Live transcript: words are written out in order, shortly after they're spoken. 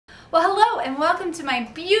Well, hello and welcome to my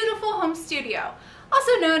beautiful home studio,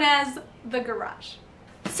 also known as the garage.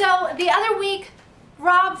 So the other week,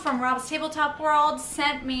 Rob from Rob's Tabletop World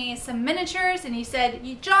sent me some miniatures and he said,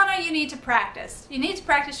 Jonna, you need to practice. You need to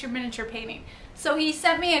practice your miniature painting. So he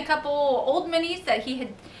sent me a couple old minis that he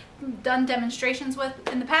had done demonstrations with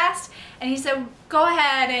in the past, and he said, go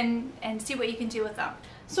ahead and see what you can do with them.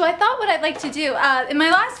 So I thought what I'd like to do, in my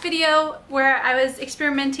last video where I was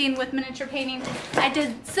experimenting with miniature painting, I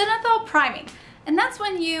did zenithal priming. And that's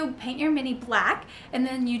when you paint your mini black and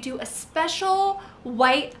then you do a special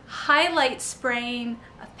white highlight spraying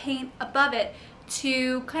of paint above it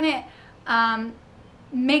to kind of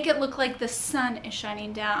make it look like the sun is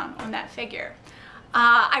shining down on that figure.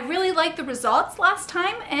 I really liked the results last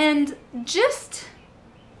time, and just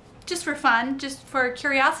for fun, just for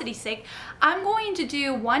curiosity's sake, I'm going to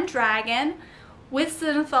do one dragon with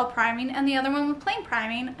zenithal priming and the other one with plain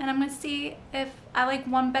priming, and I'm going to see if I like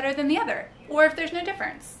one better than the other, or if there's no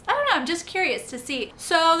difference. I don't know, I'm just curious to see.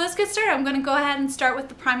 So let's get started. I'm going to go ahead and start with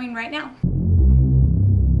the priming right now.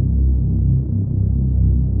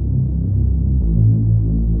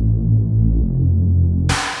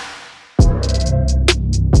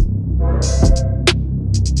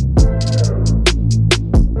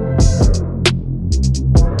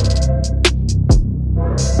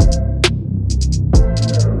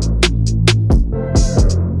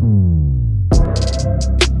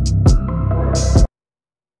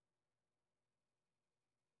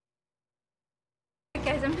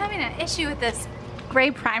 Guys, I'm having an issue with this gray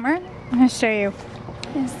primer. I'm going to show you.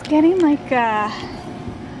 It's getting like this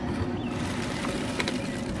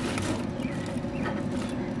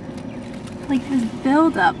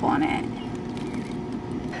buildup on it.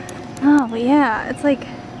 Oh yeah, it's like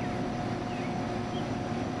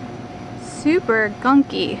super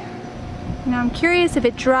gunky. Now I'm curious if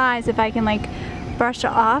it dries, if I can like brush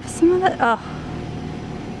off some of it. Oh,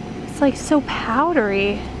 it's like so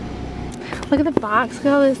powdery. Look at the box, look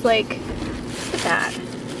at all this, like, look at that.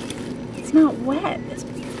 It's not wet.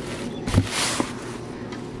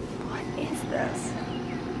 What is this?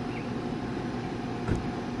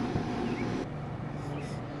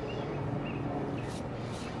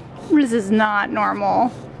 This is not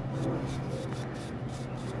normal.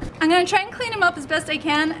 I'm gonna try and clean him up as best I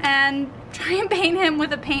can and try and paint him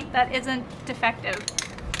with a paint that isn't defective.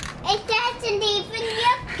 It doesn't even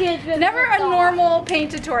look good. Never a normal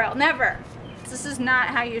paint tutorial, never. This is not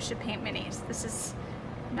how you should paint minis. This is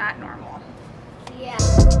not normal. Yeah.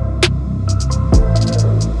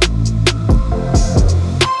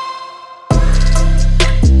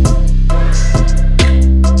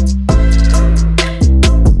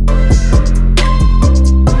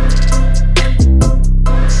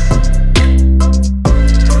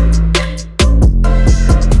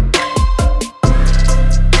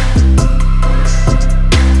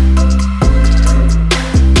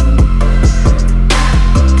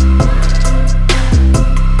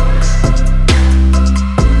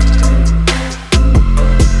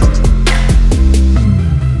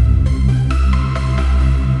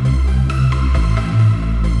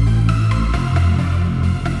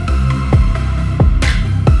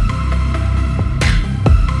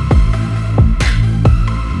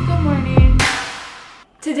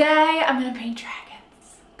 Today I'm gonna paint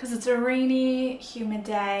dragons because it's a rainy, humid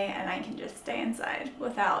day and I can just stay inside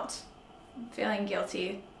without feeling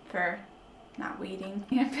guilty for not weeding.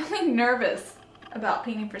 I'm feeling nervous about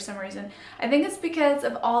painting for some reason. I think it's because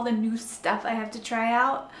of all the new stuff I have to try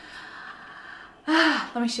out.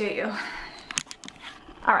 Let me show you.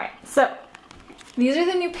 Alright, so these are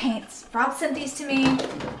the new paints. Rob sent these to me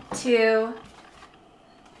to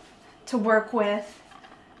work with.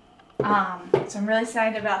 So I'm really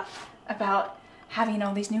excited about having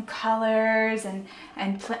all these new colors and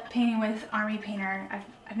painting with Army Painter.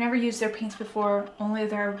 I've never used their paints before, only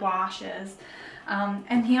their washes.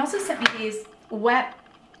 And he also sent me these wet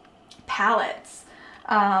palettes.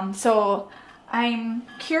 So I'm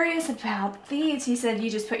curious about these. He said you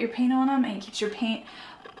just put your paint on them and it keeps your paint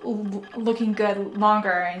looking good longer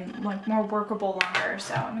and like more workable longer.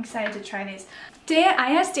 So I'm excited to try these.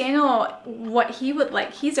 I asked Daniel what he would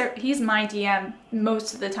like. He's my DM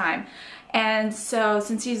most of the time, and so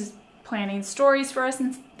since he's planning stories for us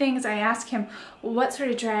and things, I asked him what sort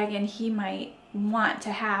of dragon he might want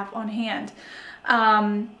to have on hand,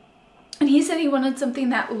 and he said he wanted something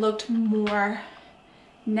that looked more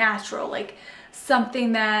natural, like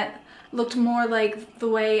something that looked more like the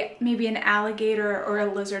way maybe an alligator or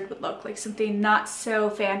a lizard would look, like something not so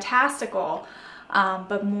fantastical,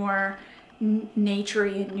 but more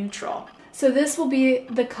naturey and neutral. So this will be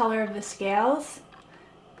the color of the scales.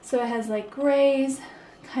 So it has like grays,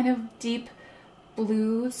 kind of deep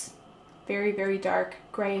blues, very, very dark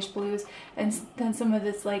grayish blues, and then some of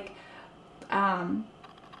this like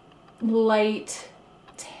light,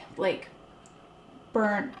 like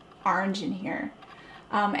burnt orange in here.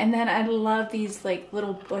 And then I love these like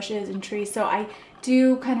little bushes and trees, so I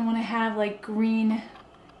do kind of want to have like green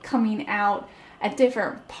coming out at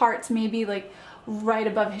different parts, maybe like right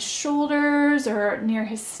above his shoulders or near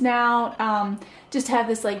his snout. Just have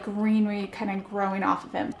this like greenery kind of growing off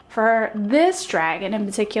of him. For this dragon in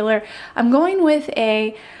particular, I'm going with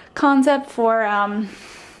a concept for a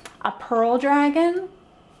pearl dragon.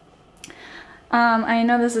 I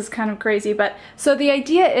know this is kind of crazy, but so the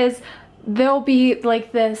idea is there'll be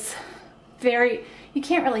like this very, you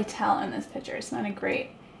can't really tell in this picture, it's not a great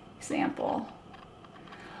example,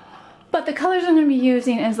 but the colors I'm going to be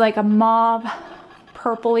using is like a mauve,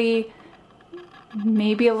 purpley,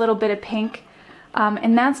 maybe a little bit of pink,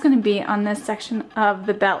 and that's going to be on this section of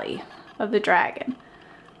the belly of the dragon.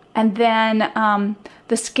 And then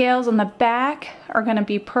the scales on the back are going to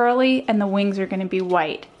be pearly, and the wings are going to be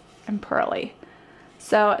white and pearly.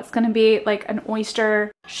 So it's going to be like an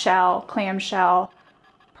oyster shell, clam shell,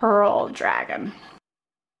 pearl dragon.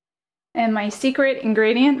 And my secret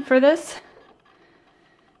ingredient for this,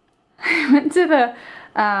 I went to the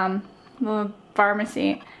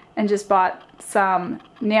pharmacy and just bought some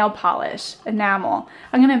nail polish, enamel.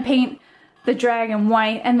 I'm going to paint the dragon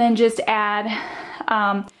white and then just add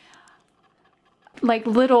like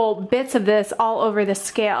little bits of this all over the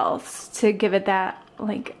scales to give it that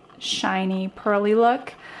like shiny, pearly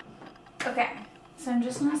look. Okay, so I'm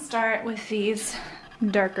just gonna start with these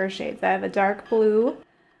darker shades. I have a dark blue.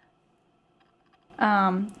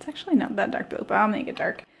 It's actually not that dark blue, but I'll make it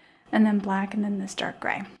dark. And then black, and then this dark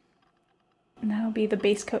gray. And that'll be the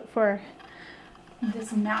base coat for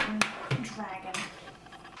this mountain dragon.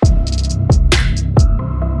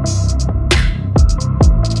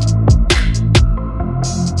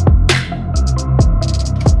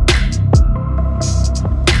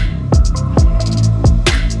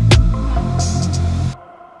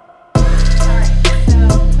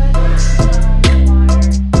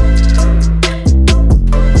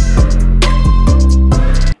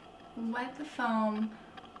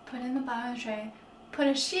 Put in the bottom of the tray, put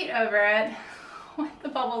a sheet over it, wipe the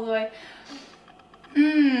bubbles away.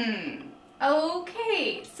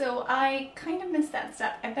 Okay, so I kind of missed that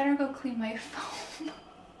step. I better go clean my phone.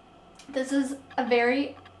 This is a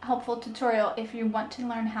very helpful tutorial if you want to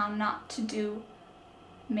learn how not to do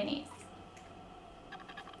minis.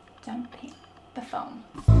 Don't paint the foam.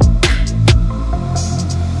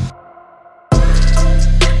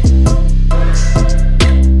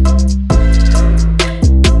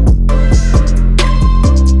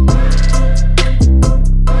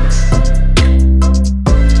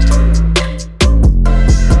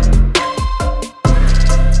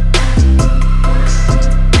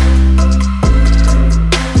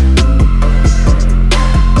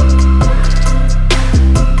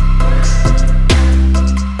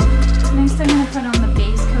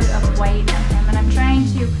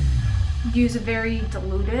 Use a very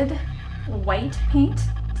diluted white paint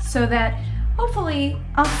so that hopefully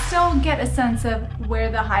I'll still get a sense of where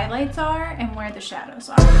the highlights are and where the shadows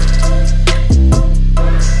are.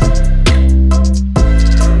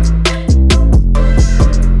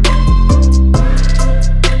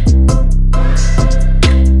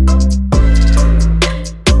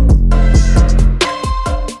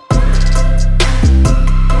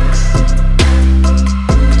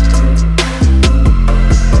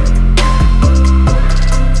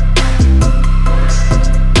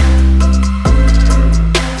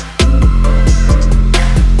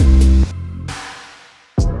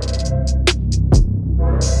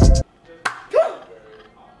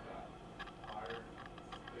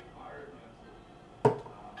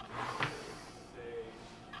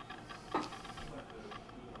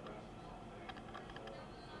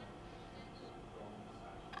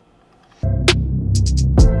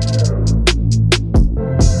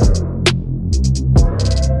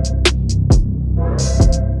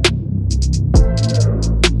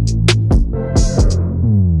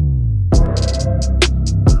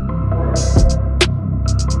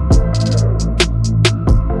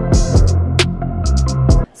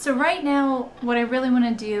 So right now, what I really want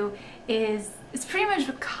to do is, it's pretty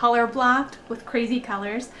much color blocked with crazy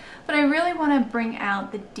colors, but I really want to bring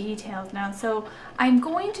out the details now. So I'm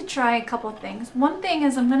going to try a couple things. One thing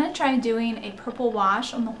is I'm going to try doing a purple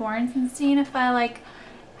wash on the horns and seeing if I like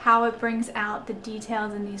how it brings out the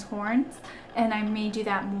details in these horns, and I may do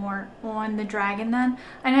that more on the dragon then.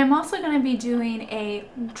 And I'm also going to be doing a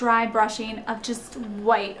dry brushing of just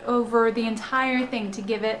white over the entire thing to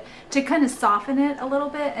give it, to kind of soften it a little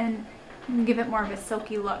bit and give it more of a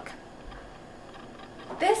silky look.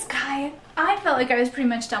 This guy, I felt like I was pretty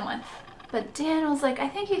much done with, but Dan was like, I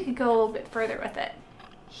think you could go a little bit further with it.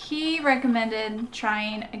 He recommended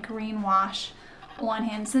trying a green wash on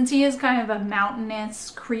him since he is kind of a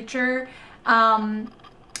mountainous creature, and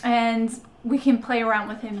we can play around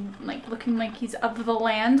with him like looking like he's of the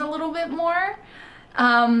land a little bit more.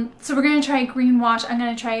 So we're gonna try green wash. I'm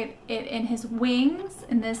gonna try it in his wings,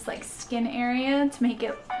 in this like skin area, to make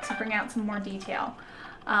it, to bring out some more detail.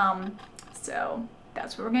 So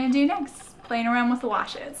that's what we're gonna do next, playing around with the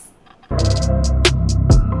washes.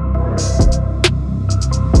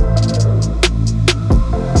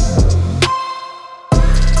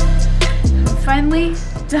 Finally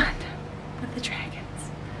done with the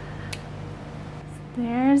dragons.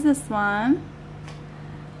 There's this one.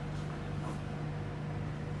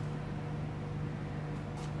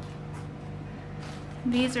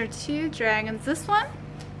 These are two dragons. This one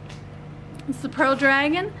is the pearl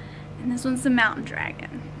dragon, and this one's the mountain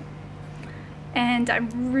dragon. And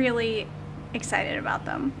I'm really excited about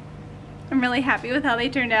them. I'm really happy with how they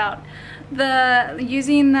turned out.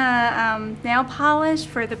 Using the nail polish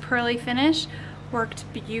for the pearly finish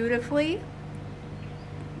worked beautifully.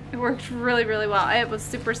 It worked really, really well. It was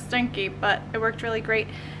super stinky, but it worked really great.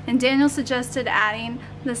 And Daniel suggested adding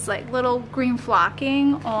this like little green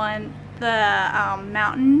flocking on the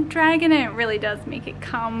mountain dragon, and it really does make it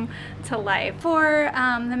come to life. For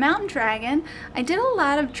the mountain dragon, I did a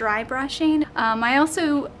lot of dry brushing. I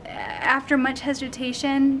also, after much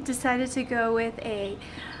hesitation, decided to go with a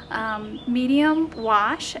medium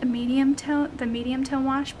wash, the medium tone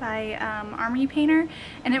wash by Army Painter,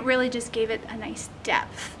 and it really just gave it a nice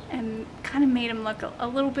depth and kind of made him look a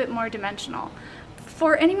little bit more dimensional.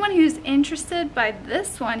 For anyone who's interested by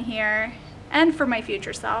this one here, and for my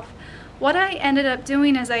future self, what I ended up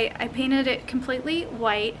doing is I painted it completely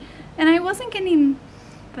white, and I wasn't getting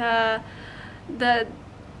the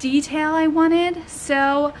detail I wanted,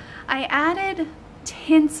 so I added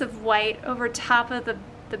tints of white over top of the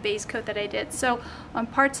base coat that I did. So on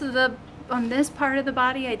this part of the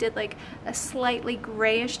body, I did like a slightly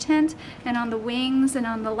grayish tint, and on the wings and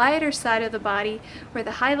on the lighter side of the body where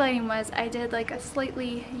the highlighting was, I did like a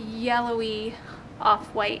slightly yellowy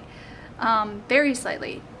off-white, very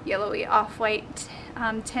slightly yellowy off-white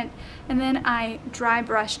tint, and then I dry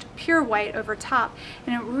brushed pure white over top,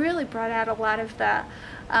 and it really brought out a lot of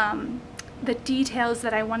the details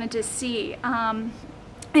that I wanted to see.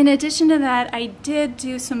 In addition to that, I did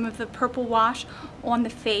do some of the purple wash on the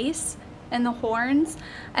face and the horns,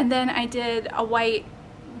 and then I did a white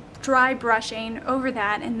dry brushing over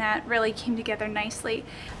that, and that really came together nicely.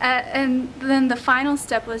 And then the final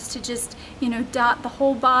step was to just, you know, dot the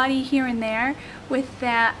whole body here and there with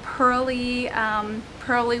that pearly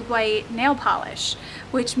white nail polish,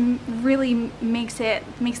 which really makes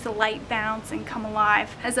the light bounce and come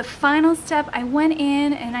alive. As a final step, I went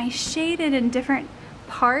in and I shaded in different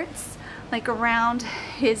parts, like around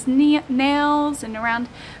his nails and around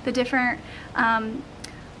the different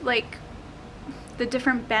like the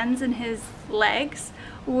different bends in his legs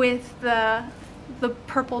with the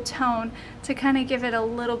purple tone to kind of give it a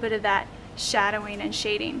little bit of that shadowing and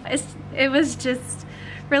shading. It was just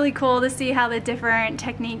really cool to see how the different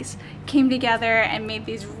techniques came together and made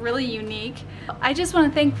these really unique. I just want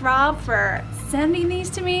to thank Rob for sending these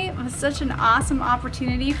to me. It was such an awesome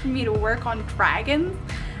opportunity for me to work on dragons.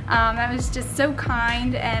 That was just so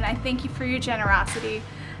kind, and I thank you for your generosity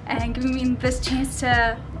and giving me this chance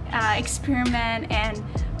to experiment and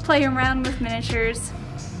play around with miniatures.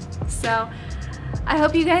 So I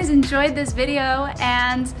hope you guys enjoyed this video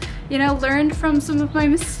and, you know, learned from some of my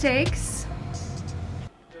mistakes.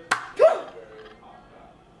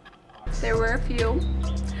 There were a few,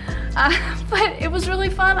 but it was really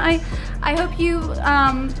fun. I hope you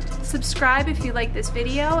subscribe if you like this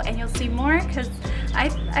video, and you'll see more, because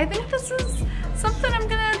I think this is something I'm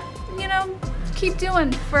gonna, you know, keep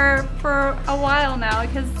doing for a while now,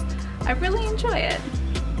 because I really enjoy it.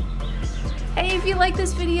 Hey, if you like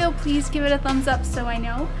this video, please give it a thumbs up so I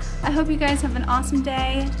know. I hope you guys have an awesome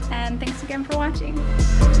day, and thanks again for watching.